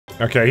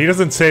Okay, he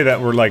doesn't say that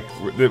we're like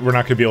we're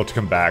not gonna be able to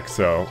come back,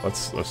 so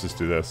let's just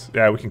do this.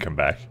 Yeah, we can come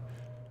back.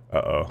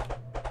 Uh-oh.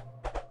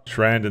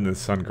 Trend and the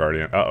Sun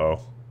Guardian. Uh-oh.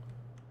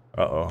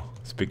 Uh-oh.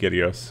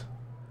 SpaghettiOs.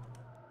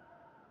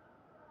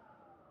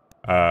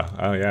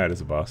 Oh yeah, it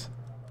is a boss.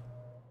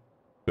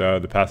 So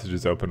the passage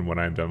is open. When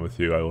I am done with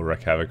you, I will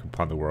wreak havoc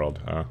upon the world.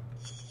 Oh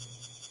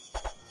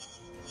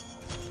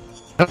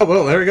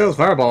well, there he goes,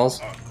 fireballs.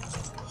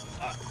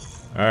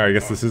 Alright, I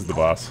guess this is the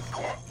boss.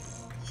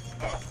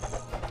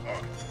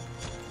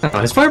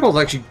 His fireballs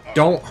actually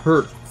don't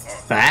hurt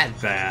that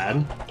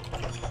bad.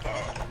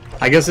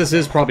 I guess this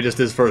is probably just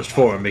his first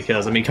form,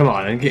 because, I mean, come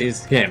on, it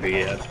can't be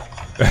it.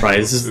 Right,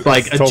 this is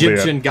like totally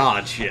Egyptian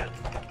god shit.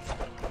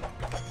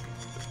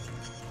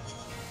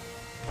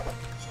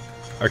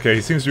 Okay,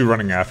 he seems to be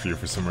running after you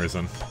for some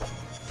reason.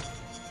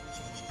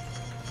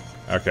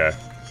 Okay.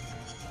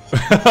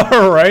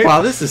 Alright.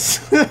 Wow, this is...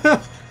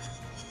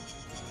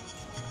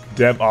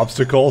 Damn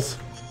obstacles.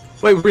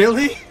 Wait,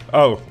 really?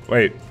 Oh,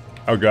 wait.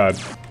 Oh god.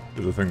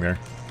 There's a thing there.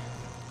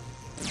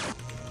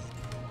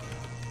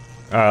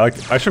 I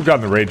should have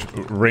gotten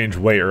the range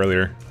way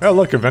earlier. Oh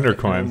look, a vendor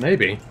coin.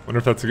 Maybe. Wonder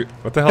if that's a good...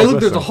 What the hell Hey, is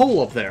look, this there's a thing?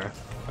 hole up there.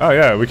 Oh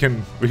yeah, we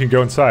can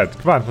go inside.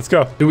 Come on, let's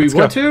go. Do we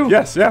want to?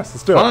 Yes,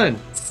 let's do it. Fine.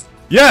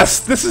 Yes,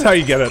 this is how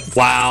you get it.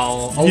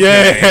 Wow.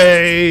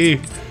 Okay.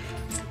 Yay!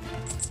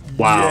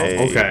 Wow.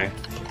 Yay. Okay.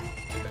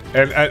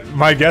 And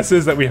my guess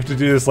is that we have to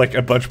do this like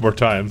a bunch more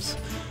times.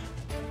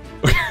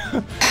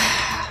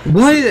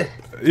 What?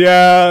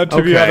 Yeah,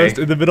 to be honest,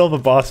 in the middle of a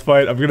boss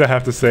fight, I'm gonna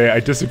have to say I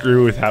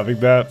disagree with having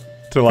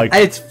that to like...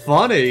 It's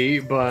funny,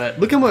 but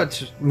look how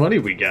much money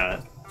we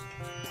got.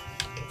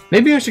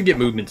 Maybe I should get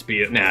movement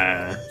speed.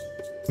 Nah.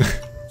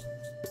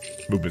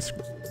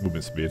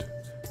 movement speed.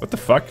 What the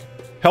fuck?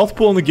 Health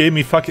pool only gave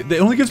me fucking... It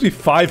only gives me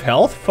 5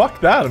 health?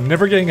 Fuck that, I'm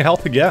never getting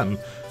health again.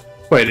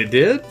 Wait, it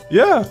did?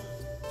 Yeah.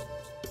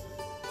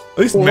 At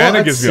least Well, mana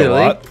that's gives me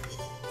silly. a lot.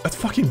 That's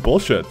fucking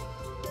bullshit.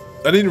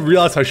 I didn't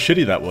realize how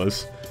shitty that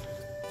was.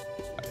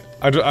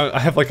 I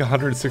have like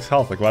 106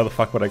 health, like why the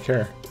fuck would I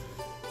care?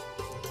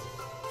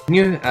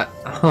 You,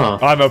 huh.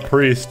 I'm a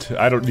priest.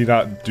 I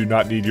do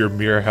not need your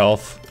mere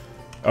health.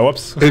 Oh,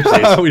 whoops.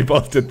 Oopsies. We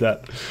both did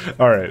that.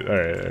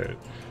 Alright.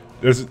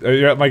 There's,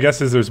 yeah, my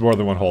guess is there's more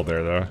than one hole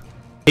there, though.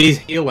 He's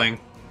healing.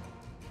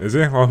 Is he?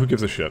 Well, who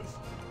gives a shit?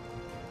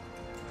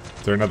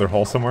 Is there another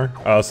hole somewhere?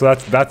 Oh, so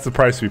that's the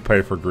price we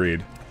pay for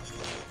greed.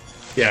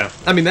 Yeah.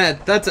 I mean,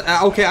 that's...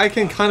 okay, I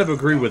can kind of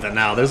agree with it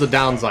now. There's a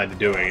downside to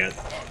doing it.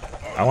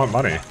 I want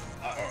money.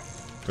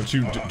 Don't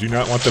you do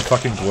not want the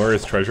fucking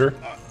glorious treasure?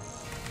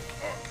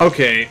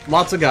 Okay,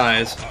 lots of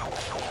guys.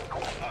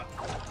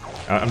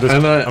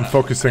 I'm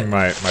focusing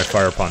my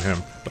fire upon him.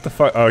 What the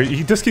fuck? Oh,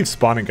 he just keeps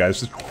spawning guys.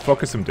 Just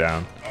focus him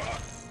down.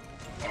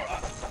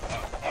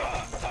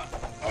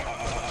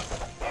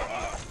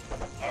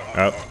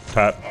 Oh,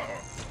 Pat.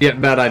 Yeah,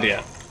 bad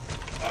idea.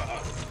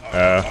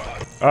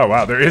 Oh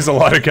wow, there is a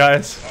lot of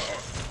guys.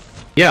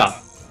 Yeah.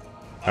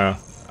 Oh,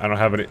 I don't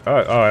have any. Oh,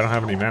 I don't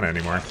have any mana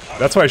anymore.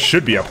 That's why I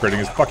should be upgrading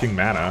his fucking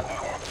mana.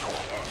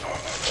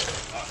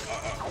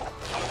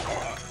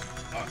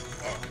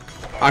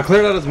 I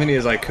cleared out as many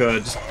as I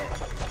could. Just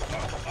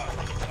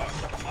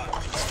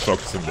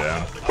focus him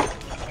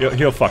down.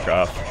 He'll fuck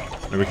off.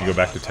 Maybe we can go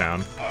back to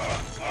town.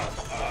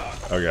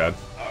 Oh god.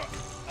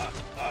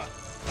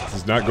 This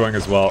is not going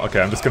as well. Okay,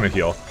 I'm just gonna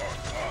heal.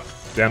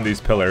 Damn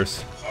these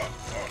pillars.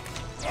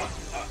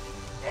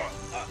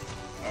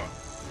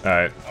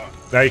 Alright.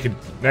 Now you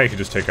can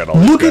just take out all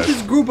these Look guys. at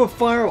this group of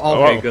fire.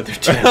 Okay, good.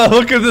 They're dead.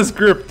 Look at this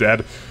group,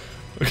 dead.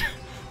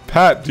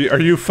 Pat, are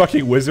you a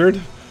fucking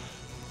wizard?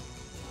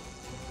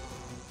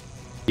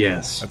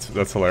 Yes.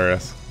 That's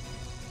hilarious.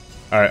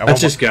 Alright,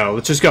 Let's just go.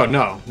 Let's just go.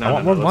 No, I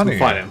want more let's money. go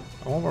fight him.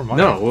 I want more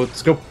money. No,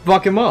 let's go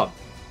fuck him up.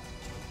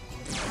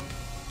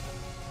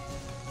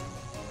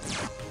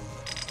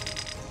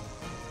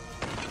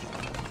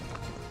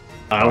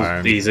 That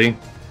was easy.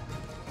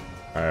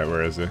 Alright,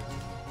 where is he?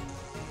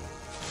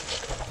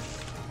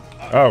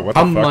 Oh, what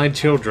the fuck? My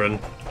children.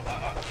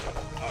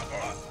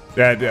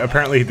 Yeah,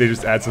 apparently they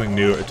just add something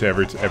new to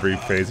every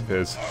phase of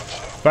his.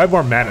 If I had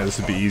more mana, this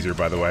would be easier,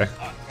 by the way.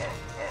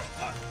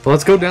 Well,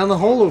 let's go down the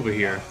hole over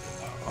here.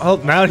 Well,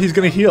 now he's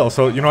gonna heal,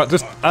 so you know what?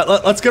 Just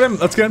let's get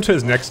him to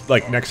his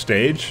next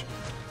stage,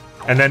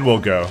 and then we'll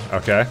go.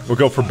 Okay, we'll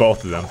go for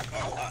both of them.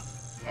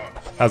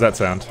 How's that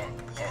sound?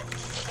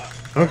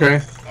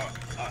 Okay.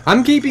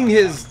 I'm keeping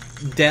his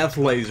death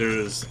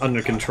lasers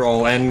under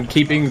control and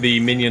keeping the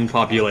minion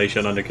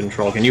population under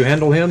control. Can you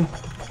handle him?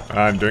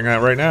 I'm doing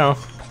that right now.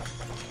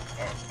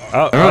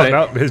 Oh, right.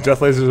 No, his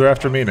death lasers are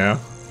after me now.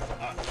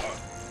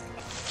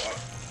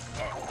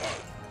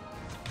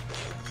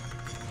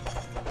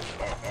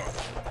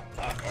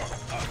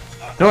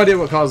 No idea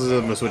what causes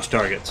him to switch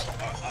targets.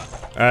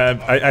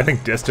 I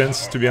think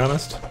distance, to be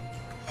honest.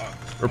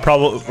 We're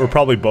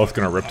probably both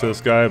gonna rip to this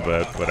guy,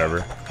 but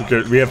whatever.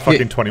 We have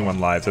fucking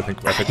 21 lives. I think.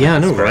 Yeah, I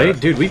know, right?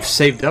 Dude, we've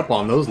saved up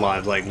on those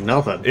lives like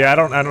nothing. Yeah, I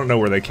don't know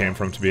where they came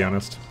from, to be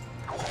honest.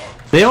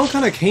 They all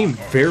kind of came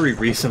very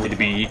recently, to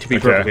be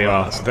perfectly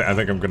honest. I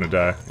think I'm gonna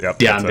die.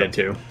 Yep. Yeah, I'm dead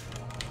too.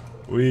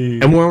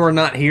 We. And when we're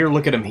not here,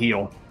 look at him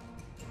heal.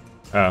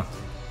 Oh.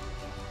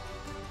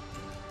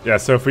 Yeah.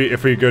 So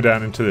if we go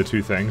down into the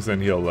two things, then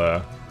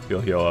he'll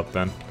heal up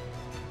then.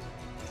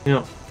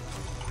 Yeah.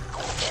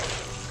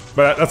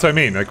 But that's what I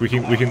mean. Like we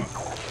can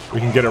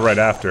get it right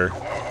after.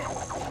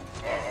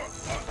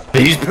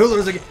 These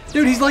pillars again.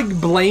 Dude, he's like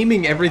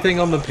blaming everything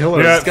on the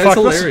pillars. Yeah, This guy's fuck,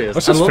 hilarious.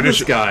 Let's I just love finish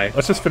this guy.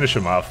 Let's just finish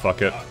him off.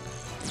 Fuck it.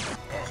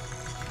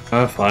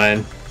 Oh,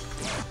 fine.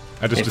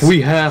 If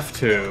we have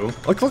to.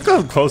 Look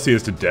how close he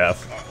is to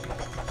death.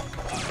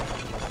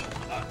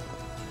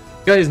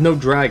 This guy is no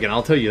dragon,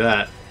 I'll tell you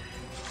that.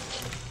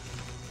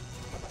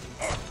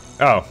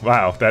 Oh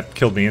wow, that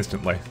killed me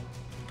instantly.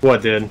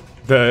 What did?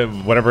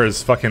 Whatever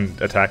his fucking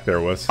attack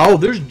there was. Oh,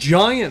 there's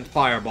giant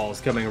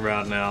fireballs coming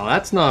around now.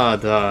 That's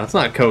not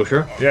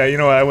kosher. Yeah, you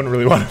know what? I wouldn't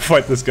really want to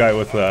fight this guy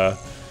with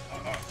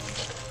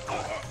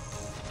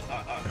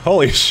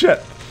Holy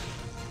shit!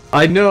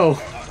 I know.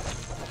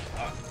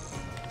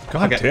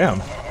 God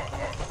damn.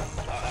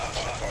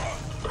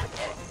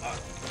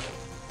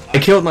 I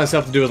killed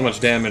myself to do as much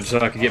damage so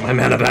I could get my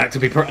mana back. To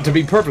be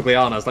perfectly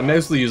honest, I'm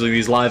mostly using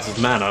these lives as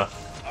mana.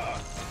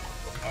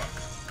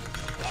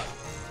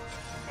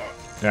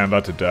 Yeah, I'm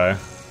about to die.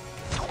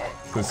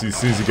 As soon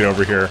as you get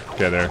over here.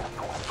 Okay, there.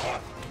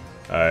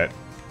 Alright.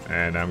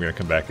 And I'm gonna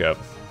come back up.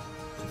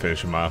 And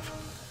finish him off.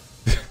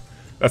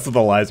 That's what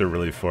the lies are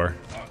really for.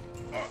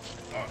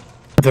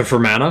 They're for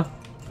mana?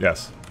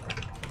 Yes.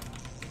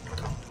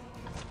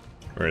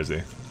 Where is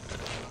he?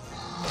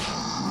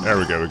 There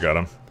we go, we got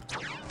him.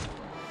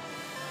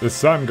 The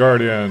Sun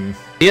Guardian.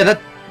 Yeah,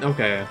 that...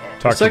 Okay.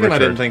 For a second I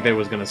didn't think they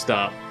was gonna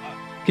stop.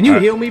 Can you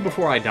heal me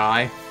before I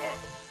die?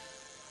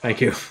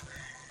 Thank you.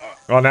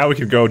 Well, now we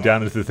can go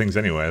down into the things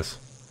anyways.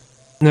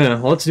 Yeah,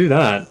 well, let's do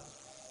that.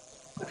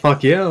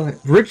 Fuck yeah.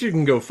 Richard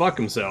can go fuck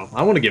himself.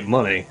 I want to get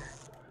money.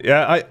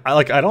 Yeah,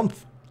 I don't...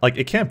 Like,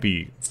 it can't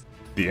be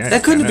the end.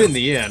 That couldn't have been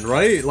the end,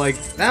 right?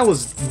 Like, that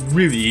was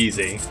really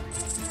easy.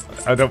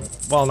 I don't...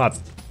 Well, not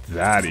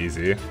that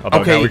easy.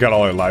 Although now we got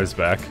all our lives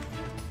back.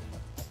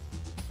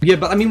 Yeah,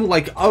 but I mean,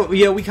 like, oh,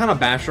 yeah, we kind of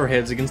bash our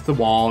heads against the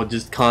wall,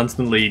 just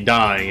constantly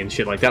dying and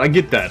shit like that. I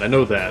get that, I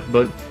know that,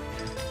 but...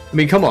 I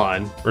mean, come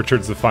on.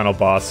 Richard's the final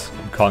boss.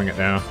 I'm calling it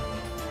now.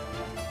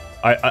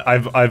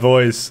 I've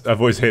always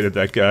hated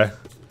that guy.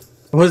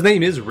 Well, his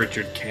name is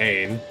Richard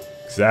Kane.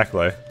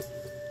 Exactly.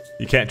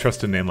 You can't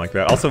trust a name like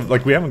that. Also,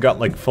 like, we haven't got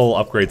like full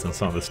upgrades on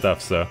some of the stuff,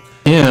 so.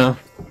 Yeah.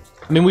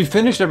 I mean, we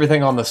finished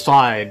everything on the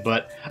side,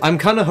 but I'm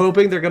kind of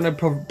hoping they're gonna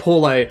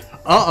pull a,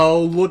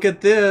 uh-oh, look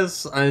at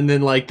this, and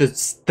then like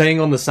this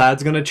thing on the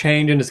side's gonna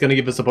change and it's gonna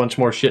give us a bunch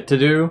more shit to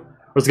do,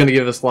 or it's gonna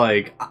give us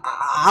like,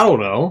 I don't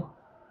know.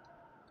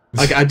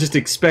 Like, I just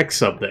expect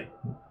something.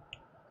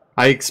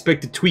 I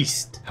expect a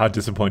twist. How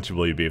disappointed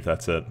will you be if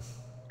that's it?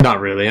 Not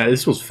really.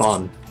 This was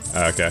fun.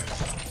 Okay.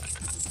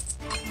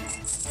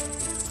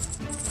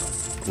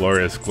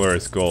 Glorious,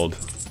 glorious gold.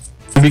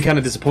 It'd be kind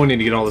of disappointing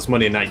to get all this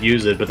money and not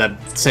use it, but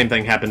that same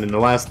thing happened in the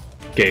last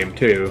game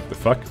too. The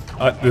fuck?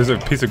 There's a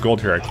piece of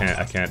gold here I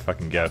can't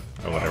fucking get,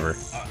 or whatever.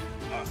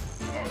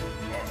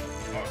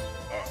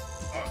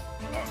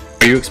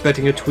 Are you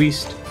expecting a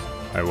twist?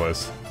 I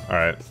was.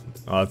 Alright.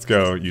 Let's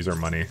go use our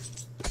money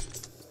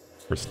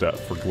for stuff,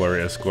 for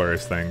glorious,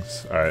 glorious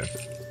things. Alright.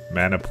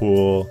 Mana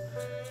pool.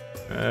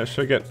 Should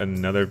I get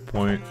another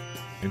point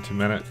into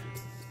mana?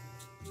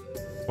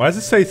 Why does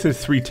it say to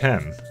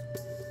 310?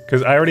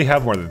 Because I already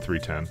have more than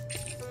 310.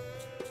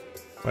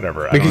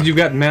 Whatever. Because you've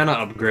got mana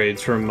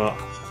upgrades from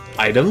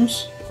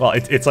items? Well,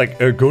 it's like,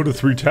 go to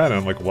 310.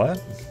 I'm like,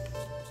 what?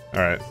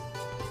 Alright.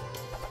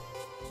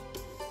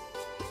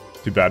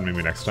 Too bad,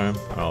 maybe next time.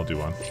 I'll do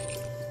one.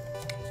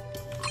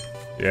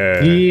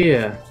 Yeah.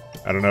 Yeah.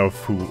 I don't know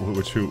who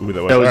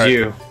that was. That was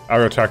you. I'll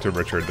go talk to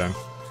Richard then.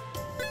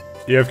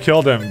 You have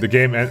killed him. The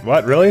game end.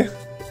 What? Really?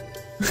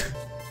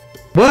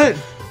 What?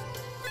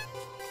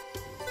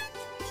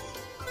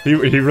 He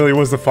really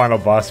was the final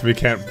boss. We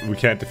can't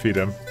defeat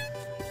him.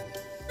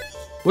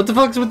 What the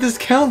fuck's with this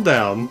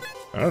countdown?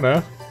 I don't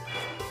know.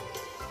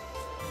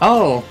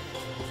 Oh.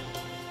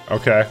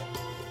 Okay.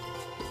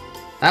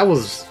 That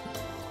was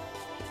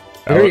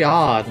very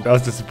odd. That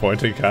was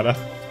disappointing, kinda.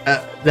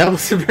 That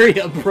was a very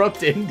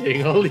abrupt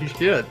ending. Holy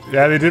shit.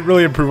 Yeah, they didn't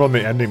really improve on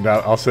the ending.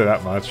 I'll say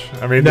that much.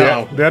 I mean,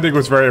 no. the ending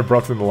was very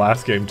abrupt in the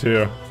last game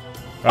too.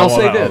 I'll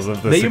say this.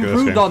 They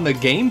improved on the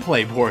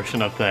gameplay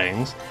portion of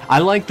things. I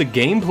like the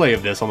gameplay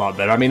of this a lot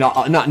better. I mean,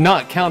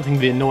 not counting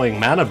the annoying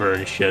mana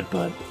burn shit,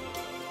 but...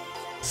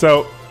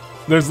 So,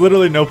 there's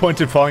literally no point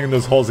in falling in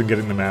those holes and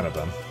getting the mana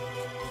then.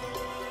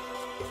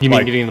 You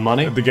mean getting the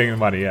money? Getting the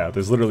money, yeah.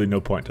 There's literally no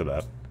point to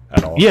that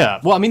at all. Yeah,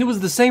 well, I mean, it was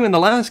the same in the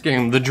last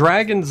game. The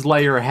Dragon's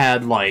Lair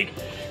had, like,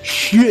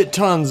 shit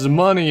tons of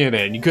money in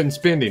it, and you couldn't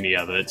spend any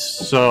of it,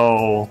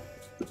 so...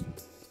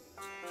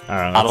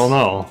 I don't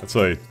know. That's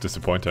really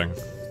disappointing,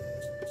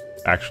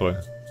 actually.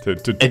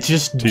 It's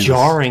just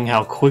jarring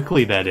how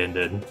quickly that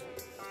ended.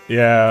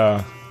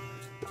 Yeah.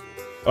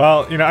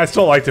 Well, you know, I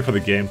still liked it for the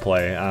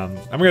gameplay. I'm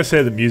gonna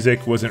say the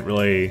music wasn't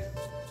really...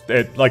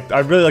 I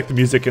really liked the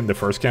music in the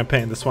first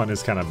campaign. This one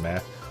is kind of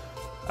meh.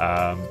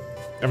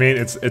 I mean,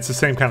 it's the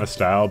same kind of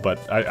style, but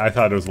I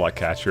thought it was a lot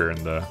catchier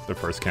in the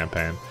first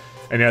campaign.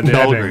 And yeah, the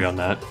I'll agree on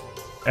that.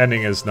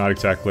 Ending is not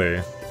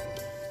exactly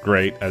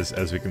great,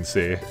 as we can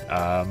see.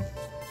 Other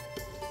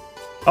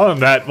than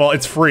that, well,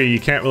 it's free. You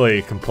can't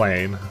really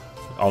complain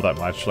all that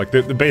much. Like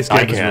the base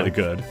game is really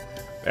good,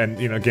 and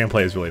you know,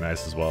 gameplay is really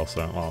nice as well.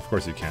 So, well, of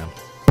course you can.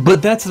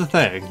 But that's the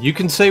thing. You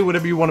can say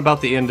whatever you want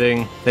about the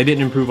ending. They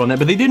didn't improve on that,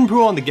 but they did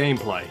improve on the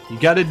gameplay. You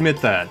gotta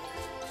admit that.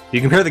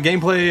 You compare the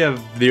gameplay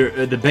of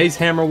the base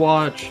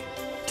Hammerwatch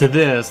to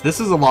this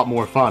is a lot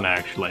more fun,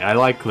 actually. I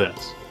like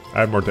this.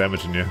 I have more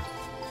damage than you.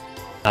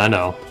 I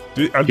know.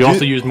 You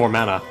also used more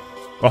mana.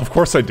 Well, of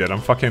course I did.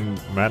 I'm fucking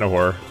mana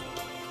whore.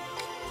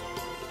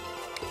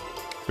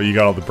 But you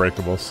got all the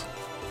breakables.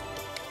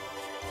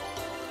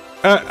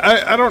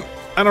 I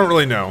don't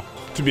really know,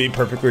 to be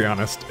perfectly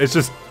honest. It's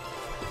just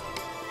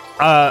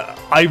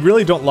I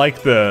really don't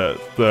like the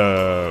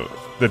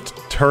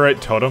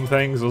turret totem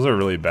things. Those are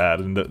really bad,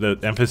 and the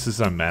emphasis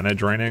on mana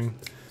draining,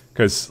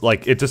 because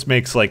like it just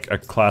makes like a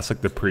class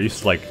like the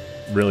priest like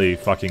really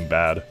fucking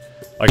bad.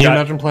 Like, can you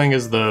imagine playing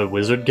as the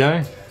wizard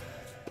guy?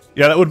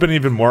 Yeah, that would have been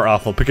even more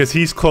awful, because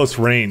he's close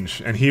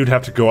range, and he would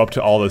have to go up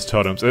to all those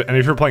totems. And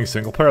if you're playing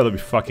single player, that'd be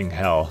fucking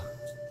hell.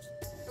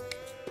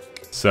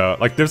 So,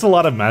 like, there's a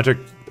lot of magic,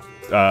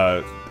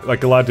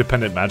 like, a lot of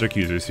dependent magic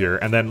users here,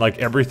 and then, like,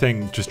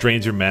 everything just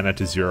drains your mana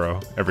to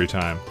 0 every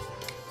time.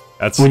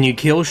 That's... When you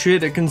kill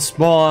shit, it can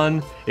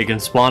spawn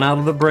out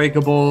of the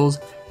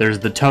breakables, there's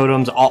the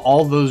totems,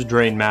 all those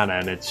drain mana,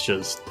 and it's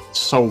just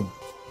so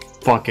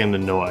fucking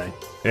annoying.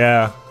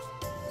 Yeah.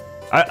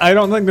 I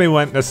don't think they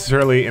went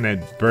necessarily in a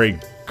very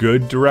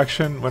good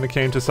direction when it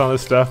came to some of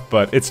this stuff,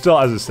 but it's still,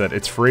 as I said,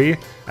 it's free,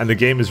 and the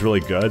game is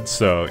really good,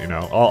 so, you know,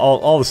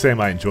 all the same,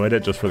 I enjoyed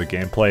it just for the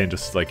gameplay and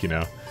just, like, you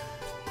know,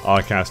 all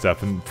that kind of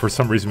stuff. And for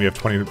some reason, we have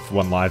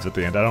 21 lives at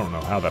the end. I don't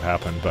know how that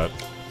happened, but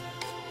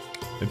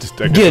it just...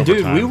 Yeah,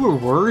 dude, we were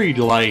worried,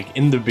 like,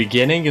 in the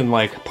beginning and,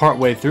 like,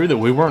 partway through that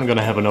we weren't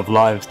gonna have enough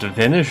lives to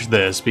finish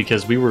this,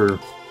 because we were...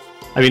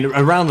 I mean,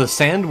 around the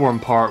sandworm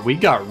part, we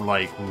got,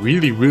 like,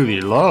 really, really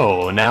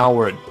low, and now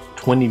we're at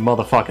 20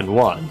 motherfucking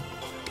 1.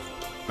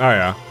 Oh,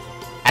 yeah.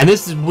 And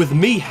this is with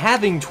me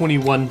having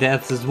 21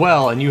 deaths as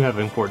well, and you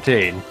having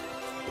 14.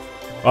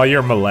 Oh,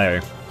 you're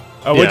melee.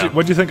 Oh, yeah.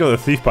 What'd you think of the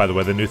Thief, by the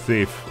way, the new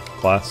Thief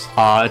class?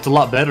 It's a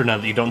lot better now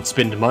that you don't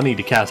spend money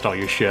to cast all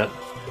your shit.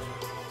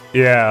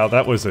 Yeah,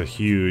 that was a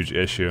huge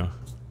issue.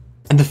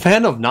 And the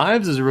Fan of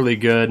Knives is really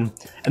good,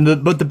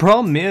 and but the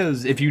problem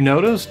is, if you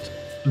noticed...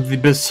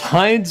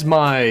 Besides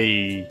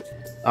my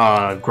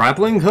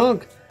grappling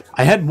hook,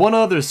 I had one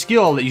other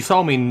skill that you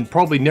saw me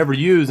probably never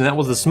use, and that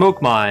was the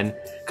smoke mine,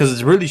 because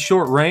it's really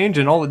short range,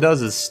 and all it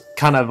does is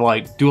kind of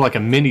like do like a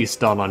mini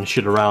stun on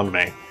shit around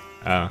me.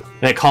 And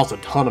it costs a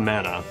ton of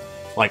mana,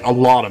 like a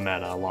lot of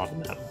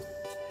mana.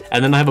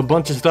 And then I have a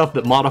bunch of stuff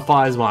that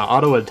modifies my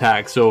auto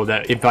attack, so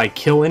that if I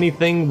kill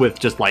anything with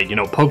just like, you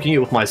know, poking it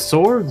with my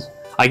swords,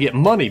 I get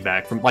money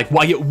back from, like,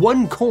 I get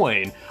 1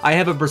 coin. I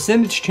have a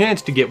percentage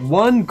chance to get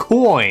 1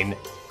 coin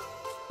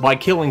by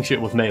killing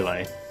shit with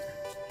melee.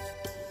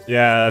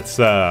 Yeah, that's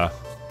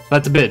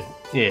a bit,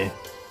 yeah.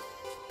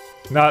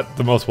 Not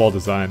the most well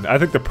designed. I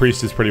think the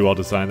priest is pretty well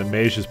designed. The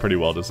mage is pretty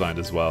well designed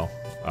as well.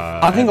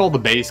 I think all the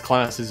base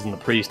classes in the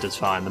priest is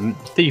fine. The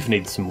thief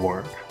needs some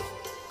work.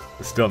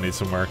 It still needs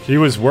some work. He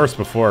was worse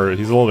before.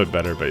 He's a little bit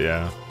better, but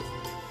yeah.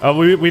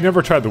 We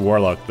never tried the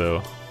warlock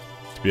though,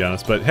 to be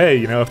honest. But hey,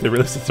 you know, if they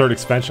release the 3rd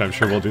expansion, I'm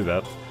sure we'll do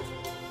that.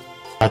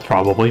 That's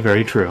probably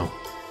very true.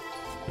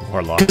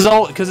 Warlock.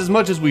 Because as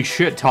much as we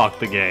shit talked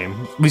the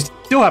game, we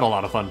still had a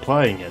lot of fun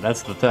playing it.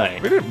 That's the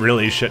thing. We didn't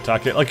really shit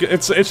talk it. Like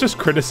it's just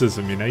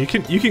criticism, you know. You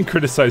can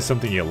criticize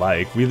something you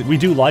like. We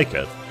do like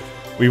it.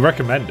 We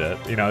recommend it.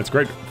 You know, it's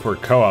great for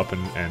co-op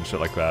and shit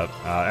like that.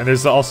 And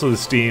there's also the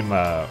Steam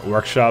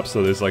workshop,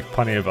 so there's like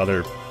plenty of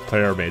other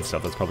player-made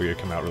stuff that's probably gonna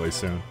come out really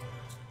soon.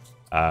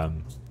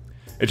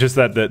 It's just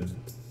that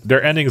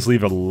their endings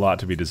leave a lot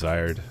to be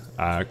desired,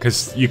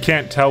 because you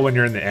can't tell when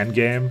you're in the end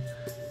game,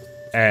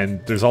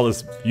 and there's all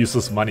this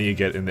useless money you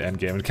get in the end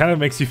game. It kind of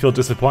makes you feel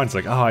disappointed. It's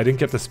like, oh, I didn't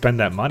get to spend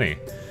that money,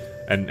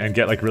 and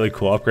get like really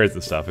cool upgrades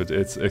and stuff.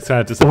 It's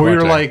kind of disappointing. Or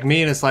you're like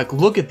me, and it's like,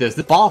 look at this.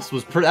 That boss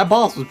was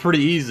pretty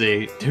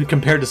easy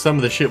compared to some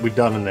of the shit we've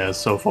done in this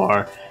so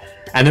far.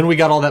 And then we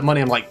got all that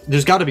money. I'm like,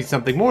 there's got to be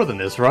something more than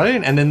this,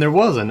 right? And then there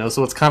wasn't.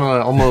 So it's kind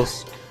of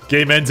almost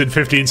game ends in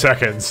 15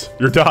 seconds.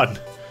 You're done.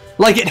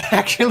 Like, it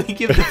actually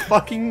gives a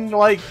fucking,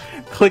 like,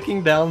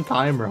 clicking down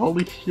timer.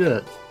 Holy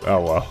shit.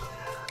 Oh, well.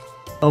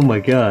 Oh my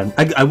god.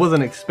 I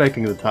wasn't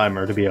expecting the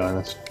timer, to be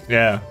honest.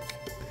 Yeah.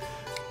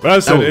 But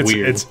as I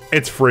said,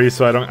 it's free,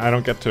 so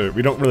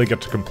we don't really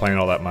get to complain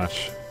all that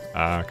much.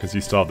 Because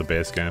you still have the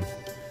base game.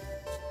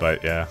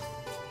 But, yeah.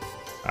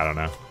 I don't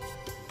know.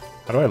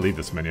 How do I leave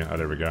this menu? Oh,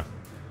 there we go.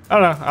 I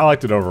don't know. I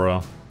liked it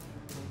overall.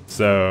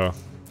 So,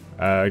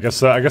 I guess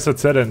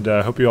that's it, and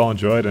hope you all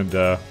enjoyed, and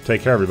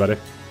take care, everybody.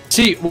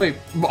 See, wait,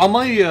 on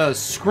my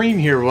screen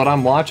here, what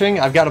I'm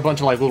watching, I've got a bunch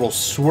of like little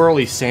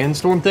swirly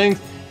sandstorm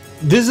things.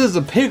 This is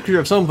a picture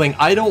of something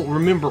I don't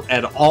remember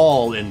at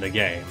all in the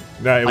game.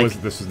 No, it Like- was.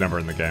 This was never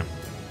in the game.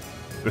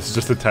 This is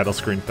just a title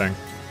screen thing.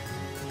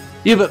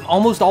 Yeah, but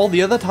almost all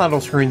the other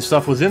title screen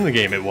stuff was in the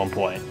game at one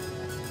point.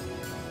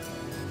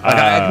 Like,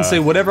 I can say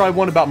whatever I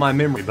want about my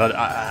memory, but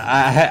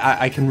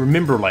I can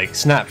remember, like,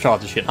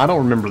 snapshots of shit. I don't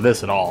remember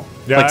this at all.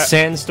 Yeah, like,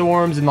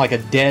 sandstorms and, like, a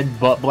dead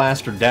butt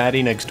blaster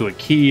daddy next to a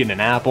key and an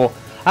apple.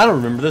 I don't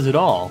remember this at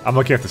all. I'm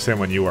looking at the same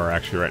one you are,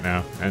 actually, right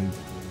now. And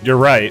you're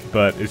right,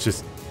 but it's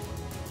just...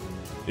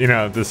 You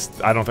know, this...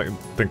 I don't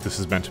think this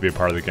is meant to be a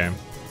part of the game.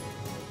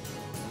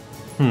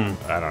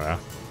 I don't know.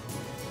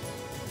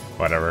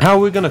 Whatever. How are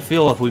we gonna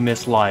feel if we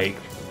miss, like,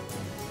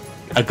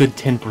 a good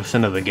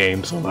 10% of the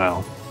game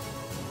somehow?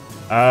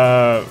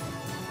 I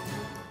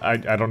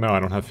don't know. I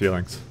don't have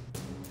feelings.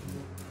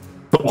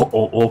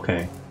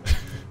 Okay.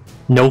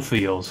 No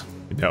feels.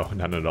 No,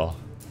 none at all.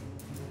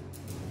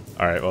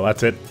 Alright, well,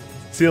 that's it.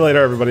 See you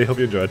later, everybody. Hope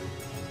you enjoyed.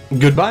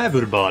 Goodbye,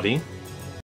 everybody.